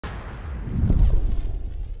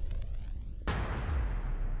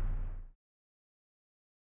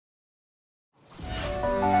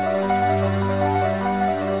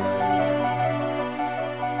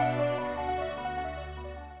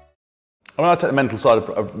I mean, I take the mental side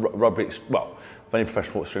of rugby, well, of any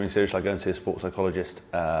professional sports extremely seriously. I go and see a sports psychologist.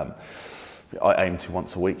 I aim to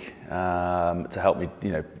once a week to help me,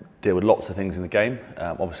 deal with lots of things in the game.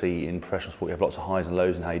 Obviously, in professional sport, you have lots of highs and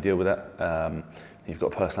lows and how you deal with that. You've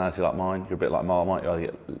got a personality like mine. You're a bit like Marmite.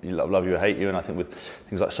 You love you or hate you. And I think with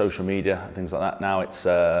things like social media and things like that, now it's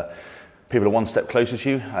people are one step closer to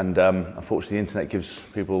you. And unfortunately, the internet gives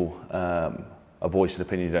people a voice and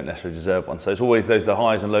opinion you don't necessarily deserve one. So it's always the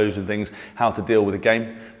highs and lows and things, how to deal with a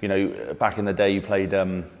game. Back in the day, you played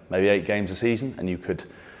maybe 8 games a season, and you could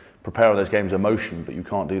prepare on those games emotion, but you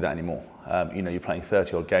can't do that anymore. You're playing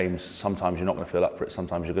 30 odd games. Sometimes you're not going to feel up for it.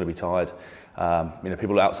 Sometimes you're going to be tired.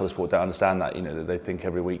 People outside the sport don't understand that. They think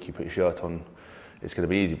every week you put your shirt on, it's going to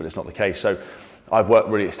be easy, but it's not the case. So I've worked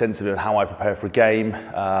really extensively on how I prepare for a game,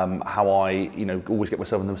 how I, always get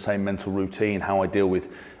myself in the same mental routine, how I deal with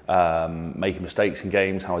making mistakes in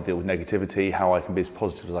games, how I deal with negativity, how I can be as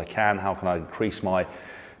positive as I can, how can I increase my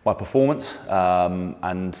performance,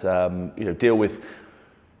 and deal with.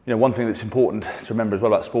 One thing that's important to remember as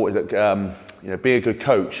well about sport is that being a good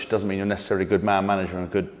coach doesn't mean you're necessarily a good man manager and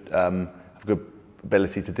a good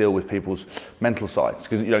ability to deal with people's mental sides,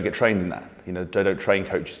 because you don't get trained in that. They don't train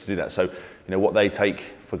coaches to do that. So what they take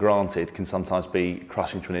for granted can sometimes be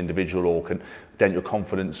crushing to an individual or can dent your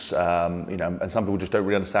confidence. And some people just don't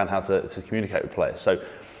really understand how to communicate with players. So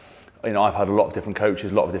I've had a lot of different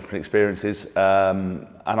coaches, a lot of different experiences, and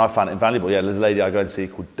I found it invaluable. Yeah, there's a lady I go and see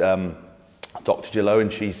called Dr. Jill Owen.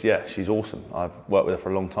 She's awesome. I've worked with her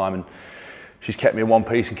for a long time, and she's kept me in one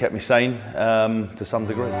piece and kept me sane to some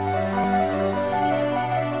degree.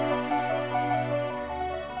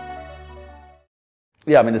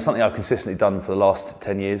 Yeah, I mean, there's something I've consistently done for the last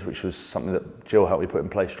 10 years, which was something that Jill helped me put in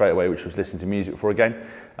place straight away, which was listening to music before a game.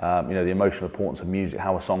 The emotional importance of music,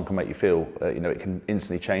 how a song can make you feel. It can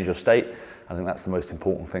instantly change your state. I think that's the most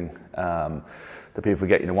important thing that people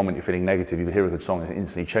forget. One minute you're feeling negative, you could hear a good song and it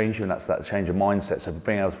instantly change you, and that's that change of mindset. So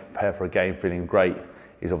being able to prepare for a game feeling great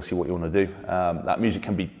is obviously what you want to do. That music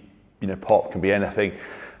can be, pop, can be anything.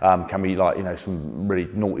 Can be like, some really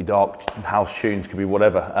naughty, dark house tunes, could be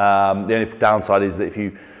whatever. The only downside is that if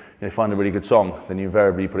you find a really good song, then you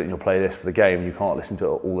invariably put it in your playlist for the game, and you can't listen to it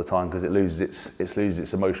all the time because it loses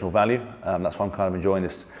its emotional value. That's why I'm kind of enjoying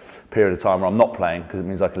this period of time where I'm not playing, because it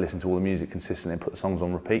means I can listen to all the music consistently and put the songs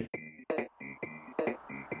on repeat.